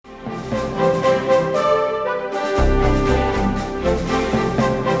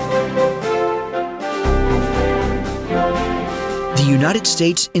United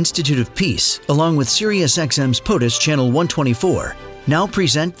States Institute of Peace, along with SiriusXM's POTUS Channel 124, now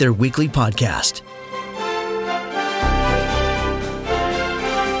present their weekly podcast.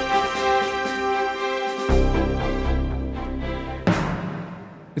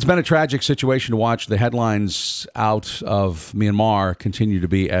 It's been a tragic situation to watch. The headlines out of Myanmar continue to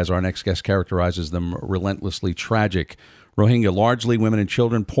be, as our next guest characterizes them, relentlessly tragic. Rohingya, largely women and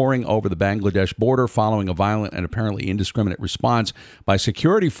children, pouring over the Bangladesh border following a violent and apparently indiscriminate response by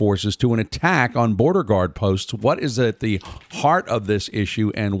security forces to an attack on border guard posts. What is at the heart of this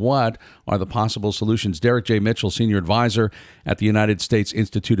issue, and what are the possible solutions? Derek J. Mitchell, senior advisor at the United States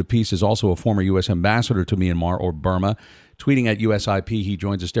Institute of Peace, is also a former U.S. ambassador to Myanmar, or Burma. Tweeting at USIP, he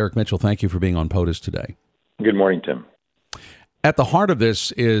joins us. Derek Mitchell, thank you for being on POTUS today. Good morning, Tim. At the heart of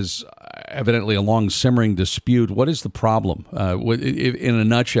this is evidently a long simmering dispute. What is the problem? In a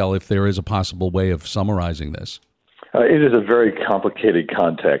nutshell, if there is a possible way of summarizing this. It is a very complicated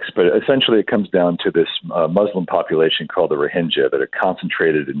context, but essentially it comes down to this Muslim population called the Rohingya that are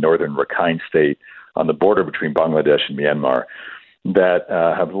concentrated in northern Rakhine State on the border between Bangladesh and Myanmar, that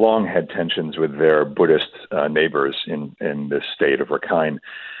have long had tensions with their Buddhist neighbors in this state of Rakhine.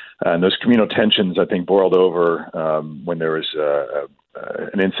 And those communal tensions, I think, boiled over when there was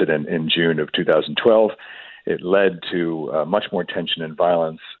an incident in June of 2012. It led to much more tension and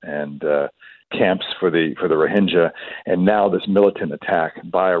violence and camps for the Rohingya. And now this militant attack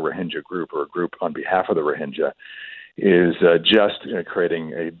by a Rohingya group, or a group on behalf of the Rohingya, is just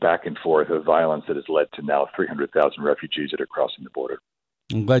creating a back and forth of violence that has led to now 300,000 refugees that are crossing the border.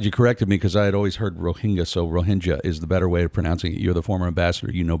 I'm glad you corrected me, because I had always heard Rohingya, so Rohingya is the better way of pronouncing it. You're the former ambassador,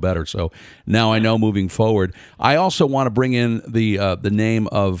 you know better. So now I know moving forward. I also want to bring in the name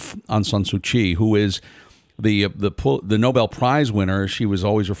of Aung San Suu Kyi, who is the Nobel Prize winner. She was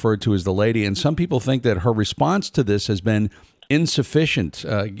always referred to as the lady, and some people think that her response to this has been insufficient.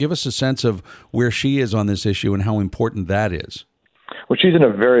 Give us a sense of where she is on this issue and how important that is. Well, she's in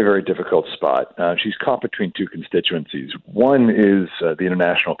a very, very difficult spot. She's caught between two constituencies. One is the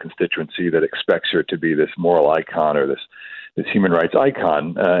international constituency that expects her to be this moral icon, or this human rights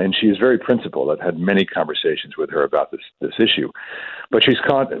icon, and she is very principled. I've had many conversations with her about this issue. But she's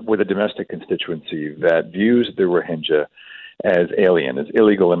caught with a domestic constituency that views the Rohingya as alien, as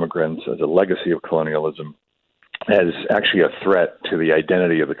illegal immigrants, as a legacy of colonialism, as actually a threat to the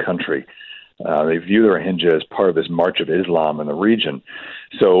identity of the country. They view the Rohingya as part of this March of Islam in the region.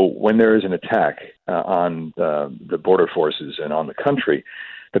 So when there is an attack on the border forces and on the country,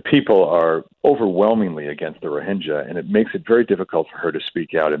 the people are overwhelmingly against the Rohingya, and it makes it very difficult for her to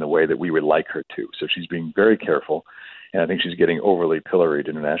speak out in the way that we would like her to. So she's being very careful, and I think she's getting overly pilloried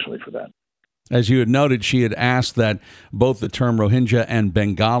internationally for that. As you had noted, she had asked that both the term Rohingya and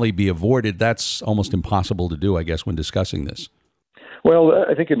Bengali be avoided. That's almost impossible to do, I guess, when discussing this. Well,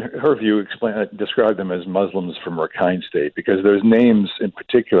 I think in her view, describe them as Muslims from Rakhine State, because those names in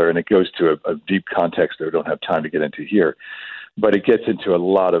particular, and it goes to a deep context that we don't have time to get into here, but it gets into a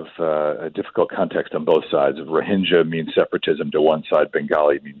lot of difficult context on both sides. Rohingya means separatism to one side,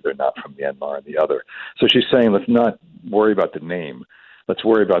 Bengali means they're not from Myanmar on the other. So she's saying, let's not worry about the name. Let's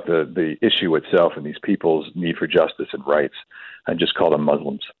worry about the issue itself and these people's need for justice and rights, and just call them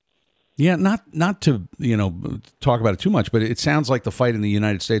Muslims. Yeah, not to talk about it too much, but it sounds like the fight in the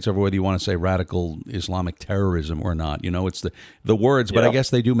United States over whether you want to say radical Islamic terrorism or not. It's the words, but I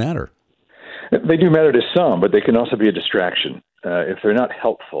guess they do matter. They do matter to some, but they can also be a distraction. If they're not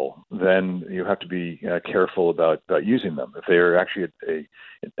helpful, then you have to be careful about using them. If they are actually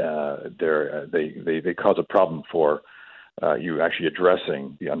they cause a problem for you actually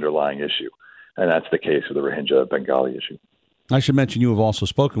addressing the underlying issue, and that's the case with the Rohingya Bengali issue. I should mention you have also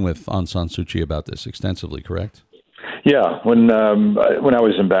spoken with Aung San Suu Kyi about this extensively, correct? Yeah, when I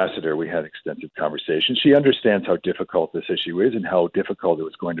was ambassador, we had extensive conversations. She understands how difficult this issue is and how difficult it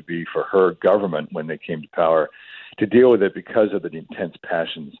was going to be for her government when they came to power to deal with it because of the intense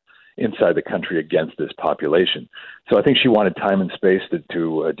passions inside the country against this population. So I think she wanted time and space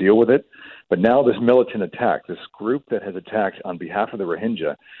to deal with it. But now this militant attack, this group that has attacked on behalf of the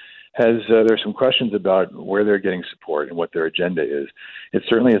Rohingya, there's some questions about where they're getting support and what their agenda is. It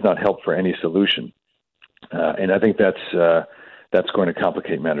certainly has not helped for any solution, and I think that's going to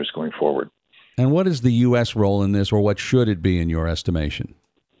complicate matters going forward. And what is the U.S. role in this, or what should it be in your estimation?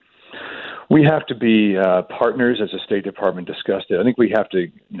 We have to be partners, as the State Department discussed it. I think we have to,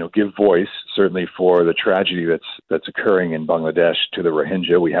 give voice, certainly for the tragedy that's occurring in Bangladesh, to the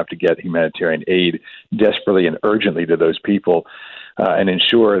Rohingya. We have to get humanitarian aid desperately and urgently to those people, and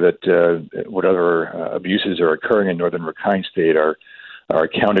ensure that whatever abuses are occurring in northern Rakhine State are are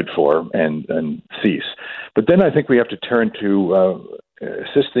accounted for and cease. But then I think we have to turn to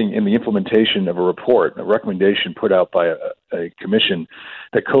assisting in the implementation of a recommendation put out by a commission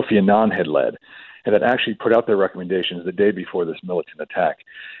that Kofi Annan had led, and that actually put out their recommendations the day before this militant attack.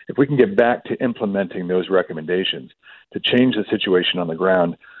 If we can get back to implementing those recommendations to change the situation on the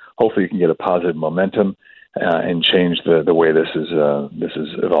ground, hopefully you can get a positive momentum and change the way this is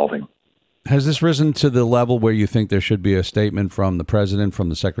evolving. Has this risen to the level where you think there should be a statement from the president, from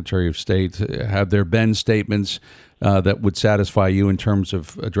the Secretary of State? Have there been statements that would satisfy you in terms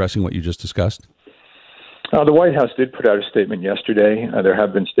of addressing what you just discussed? The White House did put out a statement yesterday. There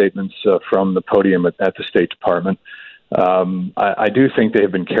have been statements from the podium at the State Department. I do think they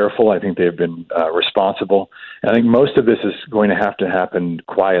have been careful. I think they have been responsible. I think most of this is going to happen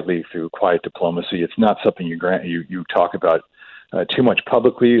quietly through quiet diplomacy. It's not something you talk about too much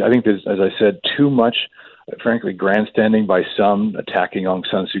publicly. I think there's, as I said, too much, frankly, grandstanding by some, attacking Aung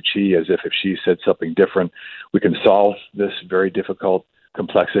San Suu Kyi as if she said something different, we can solve this very difficult,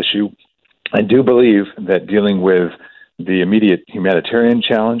 complex issue. I do believe that dealing with the immediate humanitarian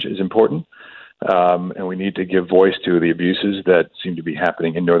challenge is important, and we need to give voice to the abuses that seem to be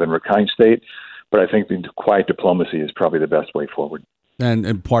happening in northern Rakhine State. But I think the quiet diplomacy is probably the best way forward.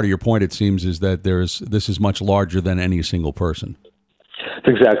 And part of your point, it seems, is that this is much larger than any single person. That's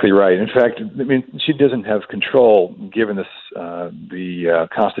exactly right. In fact, I mean, she doesn't have control, given this the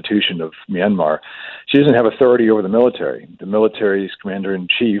Constitution of Myanmar. She doesn't have authority over the military. The military's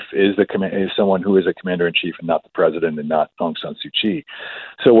commander-in-chief is someone who is a commander-in-chief and not the president and not Aung San Suu Kyi.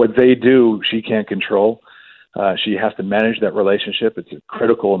 So what they do, she can't control. She has to manage that relationship. It's of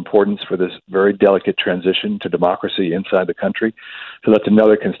critical importance for this very delicate transition to democracy inside the country. So that's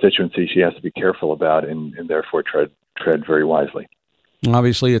another constituency she has to be careful about and therefore tread very wisely.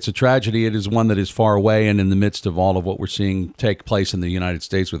 Obviously, it's a tragedy. It is one that is far away, and in the midst of all of what we're seeing take place in the United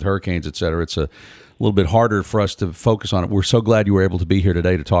States with hurricanes, et cetera, it's a little bit harder for us to focus on it. We're so glad you were able to be here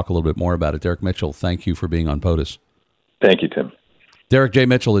today to talk a little bit more about it. Derek Mitchell, thank you for being on POTUS. Thank you, Tim. Derek J.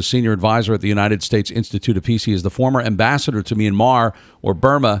 Mitchell is senior advisor at the United States Institute of Peace. He is the former ambassador to Myanmar, or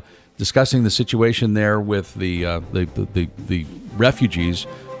Burma, discussing the situation there with the refugees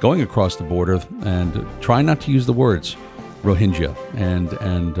going across the border, and trying not to use the words Rohingya and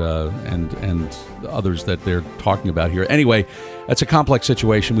others that they're talking about here. Anyway, that's a complex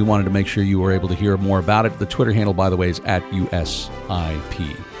situation. We wanted to make sure you were able to hear more about it. The Twitter handle, by the way, is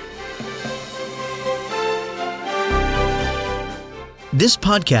 @USIP. This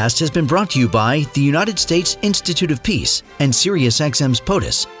podcast has been brought to you by the United States Institute of Peace and SiriusXM's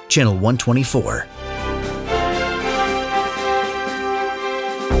POTUS, Channel 124.